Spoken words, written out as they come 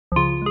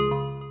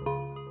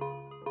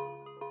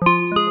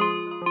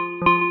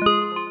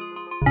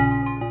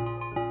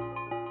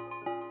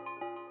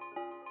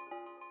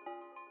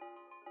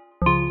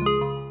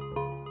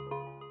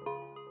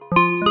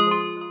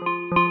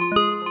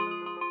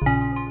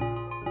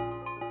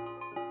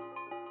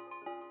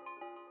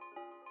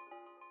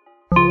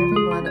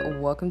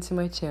welcome to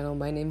my channel.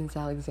 My name is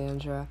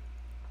Alexandra.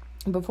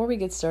 Before we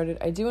get started,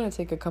 I do want to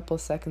take a couple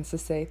of seconds to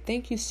say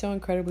thank you so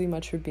incredibly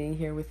much for being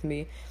here with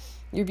me.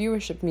 Your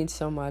viewership means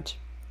so much.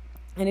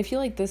 And if you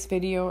like this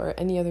video or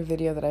any other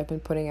video that I've been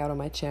putting out on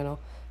my channel,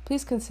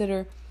 please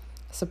consider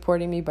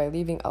supporting me by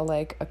leaving a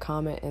like, a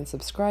comment, and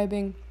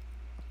subscribing.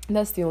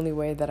 That's the only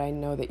way that I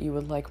know that you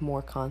would like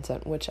more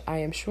content, which I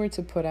am sure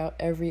to put out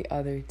every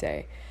other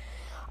day.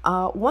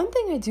 One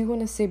thing I do want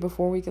to say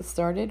before we get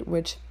started,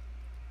 which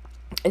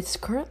it's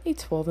currently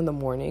 12 in the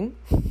morning.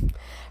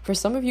 For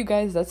some of you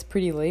guys, that's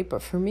pretty late,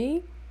 but for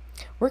me,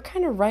 we're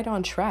kind of right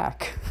on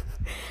track.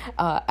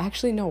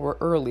 Actually, no, we're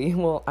early.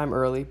 Well, I'm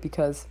early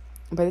because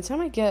by the time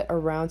I get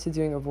around to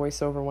doing a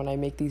voiceover when I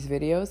make these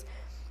videos,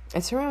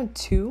 it's around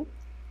 2.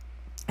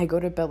 I go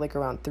to bed like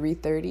around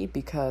 3:30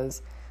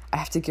 because I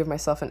have to give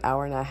myself an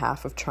hour and a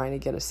half of trying to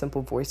get a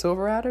simple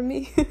voiceover out of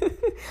me.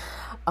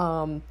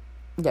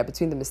 Yeah,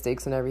 between the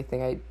mistakes and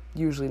everything, I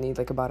usually need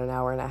like about an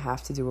hour and a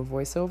half to do a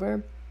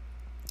voiceover.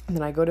 And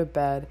then I go to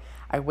bed,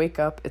 I wake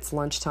up, it's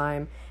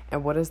lunchtime,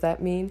 and what does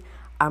that mean?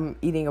 I'm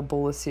eating a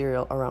bowl of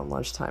cereal around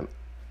lunchtime.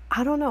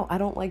 I don't know, I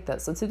don't like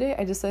that. So today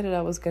I decided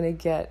I was going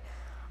to get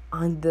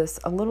on this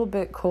a little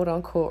bit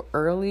quote-unquote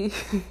early.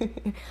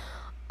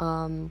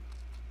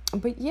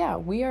 But yeah,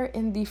 we are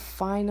in the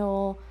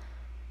final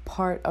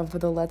part of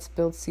the Let's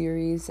Build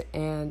series,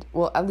 and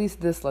well, at least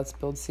this Let's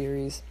Build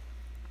series.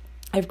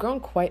 I've grown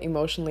quite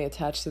emotionally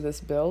attached to this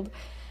build.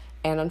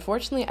 And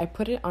unfortunately, I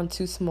put it on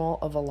too small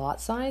of a lot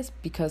size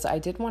because I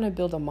did want to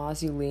build a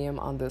mausoleum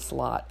on this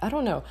lot. I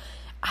don't know.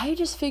 I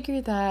just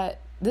figured that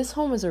this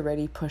home is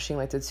already pushing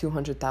like the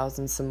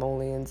 200,000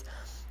 simoleons.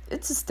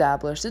 It's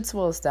established. It's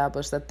well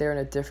established that they're in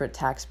a different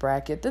tax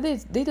bracket.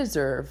 That they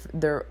deserve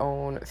their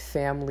own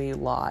family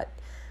lot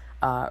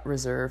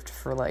reserved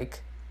for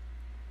like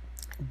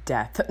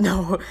death.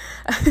 No.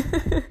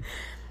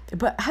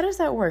 But how does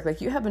that work?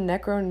 Like, you have a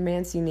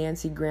necromancy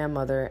Nancy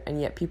grandmother,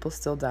 and yet people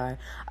still die.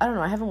 I don't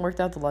know. I haven't worked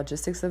out the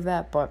logistics of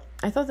that, but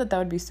I thought that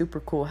would be super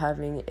cool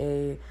having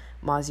a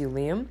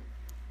mausoleum,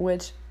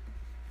 which,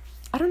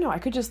 I don't know. I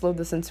could just load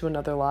this into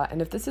another lot,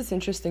 and if this is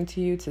interesting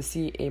to you to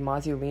see a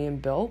mausoleum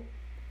built,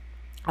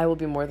 I will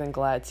be more than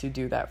glad to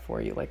do that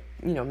for you. Like,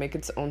 you know, make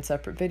its own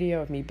separate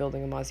video of me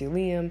building a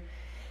mausoleum,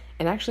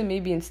 and actually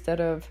maybe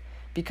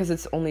because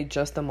it's only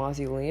just a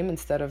mausoleum,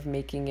 instead of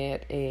making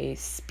it a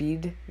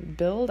speed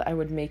build, I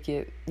would make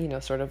it, you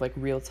know, sort of like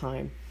real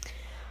time.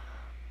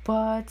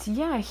 But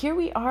yeah, here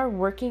we are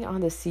working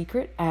on the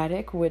secret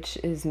attic, which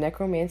is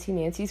Necromancy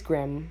Nancy's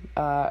grandma.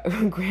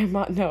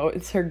 No,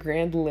 it's her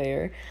grand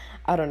lair.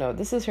 I don't know.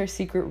 This is her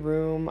secret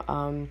room.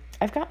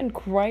 I've gotten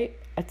quite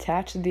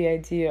attached to the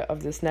idea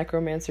of this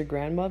necromancer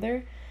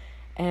grandmother,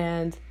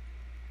 and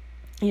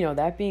you know,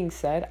 that being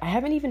said, I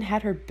haven't even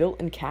had her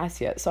built in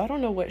cast yet, so I don't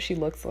know what she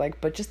looks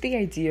like, but just the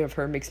idea of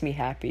her makes me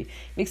happy,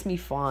 makes me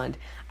fond.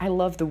 I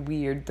love the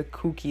weird, the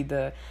kooky,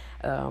 the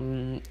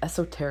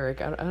esoteric.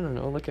 I don't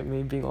know, look at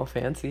me being all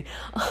fancy.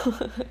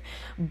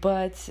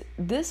 But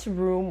this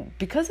room,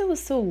 because it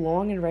was so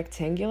long and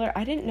rectangular,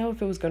 I didn't know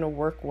if it was going to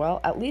work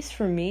well. At least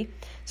for me,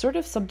 sort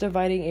of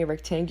subdividing a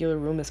rectangular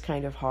room is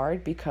kind of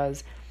hard,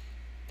 because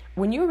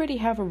when you already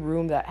have a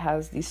room that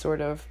has these sort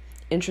of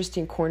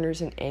interesting corners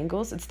and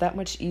angles, it's that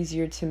much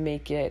easier to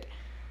make it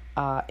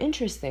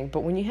interesting.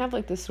 But when you have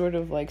like this sort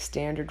of like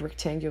standard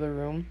rectangular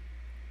room,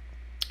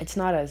 it's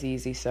not as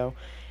easy. So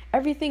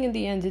everything in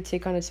the end did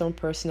take on its own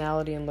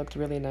personality and looked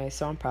really nice,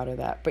 so I'm proud of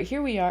that. But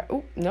here we are.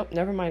 Oh, nope,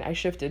 never mind, I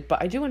shifted.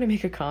 But I do want to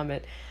make a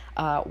comment.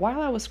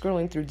 While I was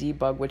scrolling through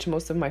debug, which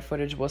most of my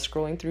footage was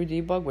scrolling through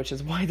debug, which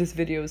is why this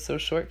video is so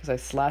short, because I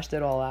slashed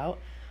it all out,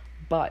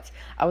 but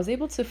I was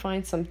able to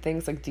find some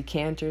things like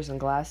decanters and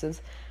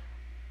glasses,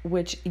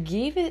 which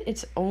gave it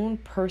its own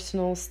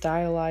personal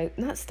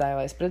not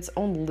stylized, but its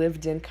own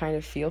lived-in kind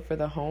of feel for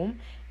the home.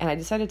 And I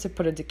decided to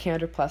put a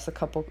decanter plus a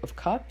couple of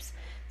cups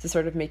to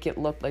sort of make it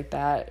look like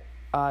that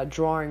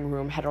drawing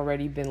room had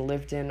already been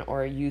lived in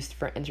or used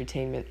for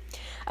entertainment.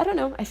 I don't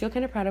know, I feel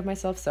kind of proud of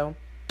myself, so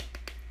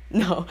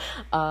no.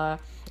 I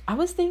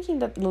was thinking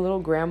that the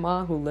little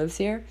grandma who lives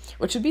here,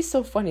 which would be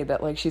so funny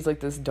that like she's like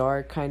this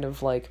dark kind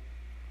of like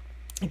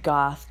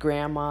goth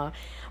grandma,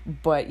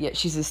 but yet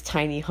she's this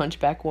tiny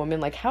hunchback woman.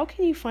 Like, how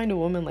can you find a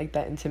woman like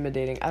that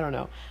intimidating? I don't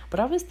know. But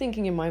I was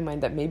thinking in my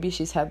mind that maybe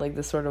she's had like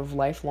this sort of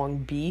lifelong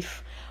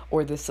beef,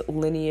 or this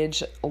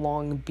lineage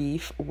long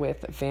beef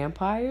with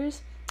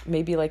vampires.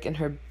 Maybe like in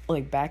her,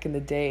 like back in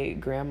the day,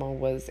 grandma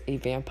was a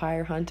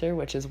vampire hunter,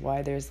 which is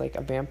why there's like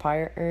a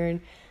vampire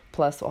urn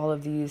plus all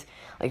of these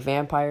like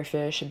vampire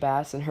fish,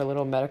 bats in her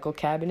little medical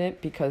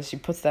cabinet, because she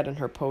puts that in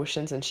her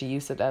potions and she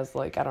used it as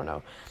like, I don't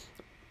know,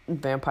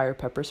 vampire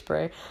pepper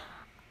spray.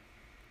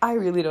 I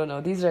really don't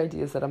know. These are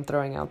ideas that I'm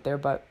throwing out there,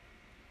 but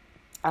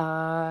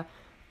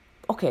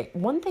okay,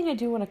 one thing I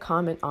do want to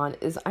comment on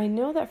is I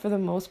know that for the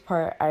most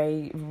part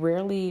I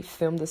rarely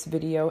film this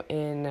video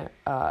in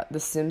the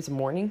Sims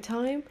morning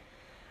time,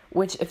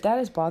 which if that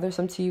is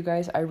bothersome to you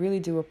guys, I really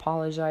do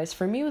apologize.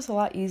 For me, it was a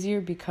lot easier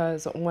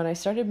because when I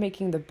started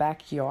making the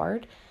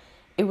backyard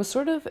it was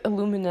sort of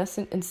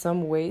illuminescent in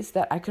some ways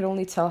that I could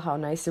only tell how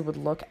nice it would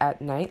look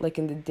at night. Like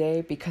in the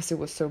day, because it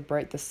was so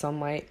bright, the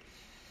sunlight,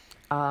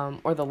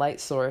 or the light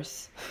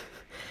source.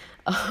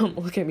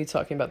 Look at me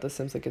talking about The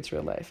Sims like it's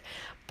real life.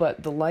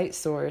 But the light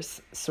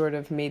source sort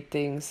of made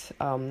things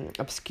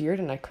obscured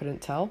and I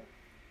couldn't tell.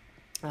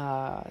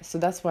 So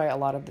that's why a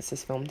lot of this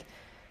is filmed,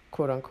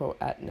 quote unquote,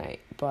 at night.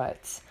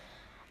 But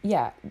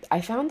yeah,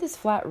 I found this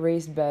flat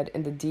raised bed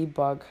in the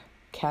debug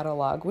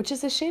catalog, which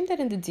is a shame that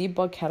in the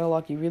debug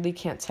catalog you really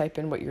can't type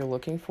in what you're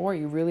looking for.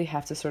 You really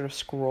have to sort of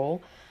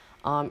scroll.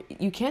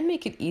 You can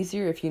make it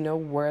easier if you know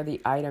where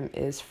the item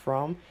is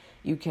from.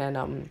 You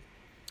can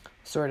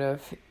sort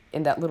of,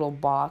 in that little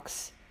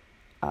box,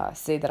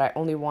 say that I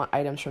only want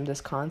items from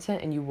this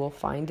content, and you will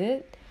find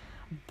it.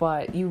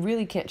 But you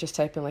really can't just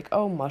type in like,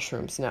 oh,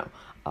 mushrooms. No,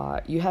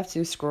 you have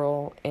to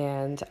scroll.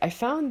 And I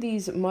found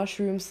these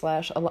mushrooms /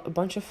 a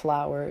bunch of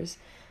flowers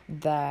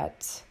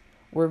that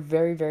were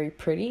very, very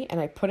pretty. And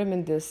I put them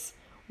in this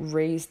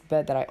raised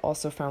bed that I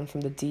also found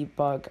from the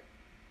debug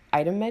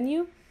item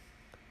menu,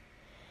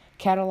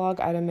 catalog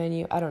item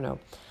menu. I don't know.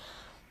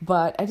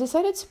 But I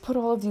decided to put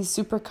all of these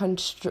super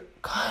contrasting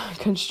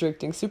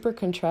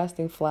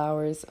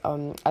flowers.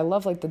 I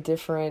love like the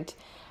different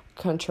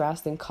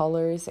contrasting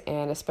colors,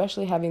 and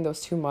especially having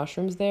those two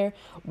mushrooms there.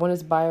 One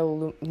is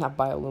not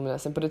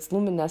bioluminescent, but it's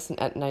luminescent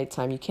at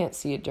nighttime. You can't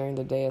see it during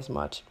the day as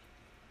much.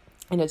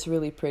 And it's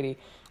really pretty.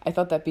 I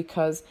thought that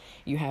because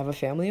you have a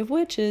family of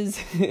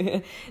witches,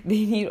 they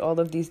need all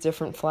of these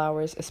different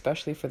flowers,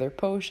 especially for their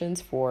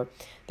potions, for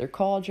their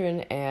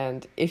cauldron.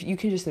 And if you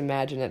can just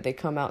imagine it, they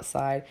come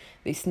outside,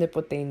 they snip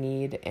what they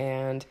need,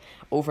 and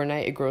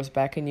overnight it grows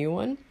back a new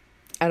one.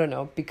 I don't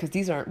know, because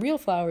these aren't real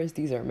flowers,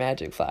 these are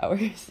magic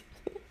flowers.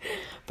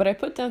 But I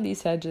put down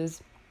these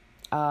hedges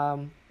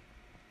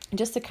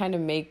just to kind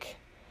of make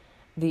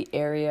the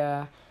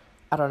area,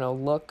 I don't know,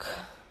 look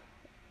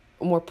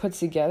more put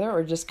together,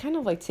 or just kind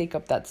of like take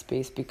up that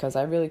space, because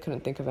I really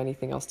couldn't think of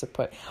anything else to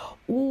put.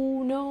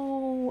 Oh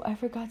no, I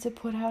forgot to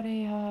put out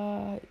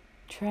a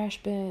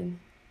trash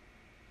bin.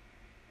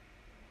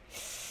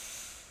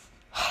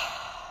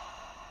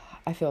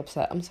 I feel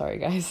upset. I'm sorry,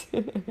 guys.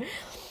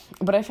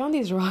 But I found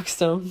these rock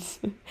stones.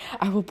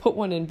 I will put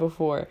one in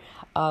before.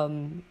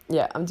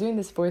 Yeah, I'm doing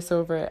this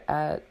voiceover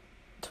at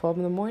 12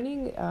 in the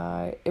morning.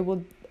 A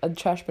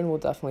trash bin will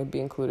definitely be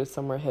included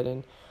somewhere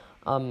hidden,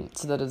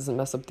 so that it doesn't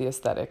mess up the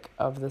aesthetic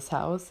of this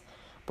house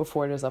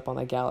before it is up on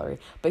the gallery.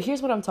 But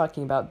here's what I'm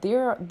talking about.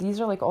 These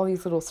are like all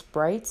these little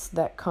sprites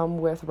that come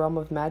with Realm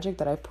of Magic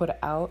that I put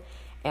out,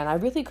 and I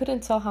really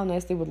couldn't tell how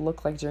nice they would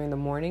look like during the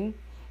morning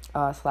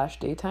 /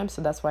 daytime,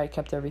 so that's why I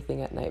kept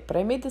everything at night. But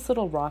I made this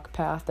little rock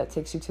path that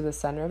takes you to the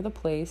center of the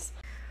place.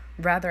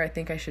 Rather, I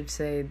think I should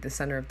say the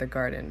center of the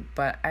garden.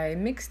 But I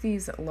mixed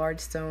these large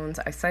stones,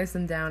 I sized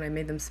them down, I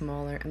made them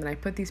smaller, and then I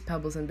put these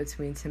pebbles in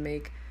between to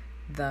make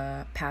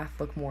the path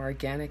look more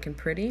organic and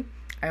pretty.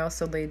 I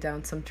also laid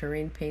down some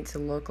terrain paint to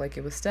look like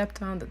it was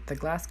stepped on, the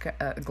grass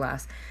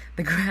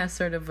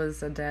sort of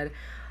was dead.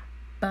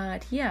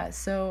 But yeah,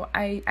 so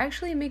I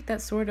actually make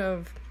that sort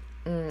of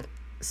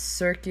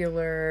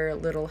circular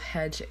little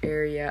hedge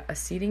area a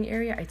seating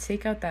area. I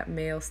take out that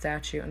male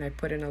statue and I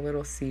put in a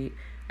little seat.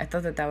 I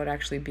thought that would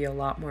actually be a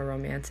lot more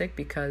romantic,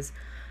 because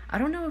I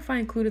don't know if I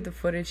included the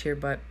footage here,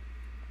 but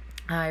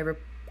I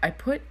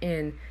put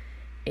in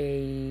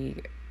a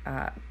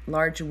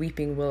large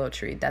weeping willow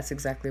tree. That's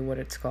exactly what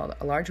it's called,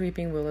 a large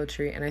weeping willow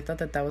tree. And I thought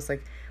that was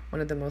like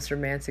one of the most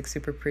romantic,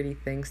 super pretty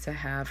things, to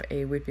have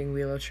a weeping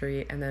willow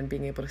tree and then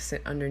being able to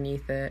sit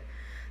underneath it.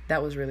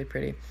 That was really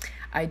pretty.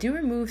 I do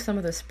remove some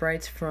of the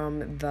sprites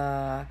from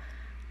the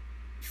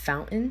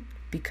fountain,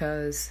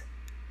 because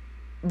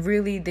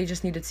really they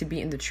just needed to be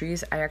in the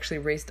trees. I actually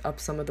raised up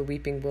some of the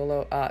weeping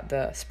willow,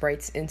 the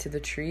sprites into the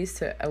trees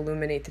to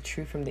illuminate the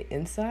tree from the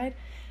inside.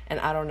 And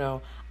I don't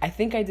know, I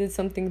think I did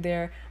something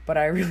there, but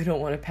I really don't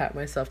want to pat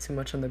myself too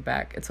much on the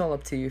back. It's all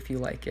up to you if you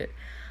like it.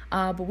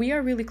 But we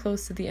are really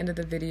close to the end of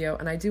the video,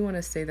 and I do want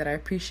to say that I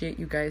appreciate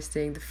you guys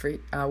staying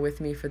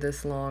with me for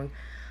this long.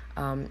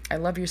 I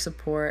love your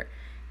support,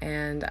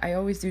 and I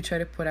always do try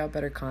to put out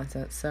better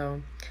content.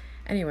 So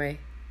anyway,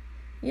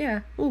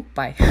 yeah. Ooh,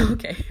 bye.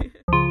 Okay.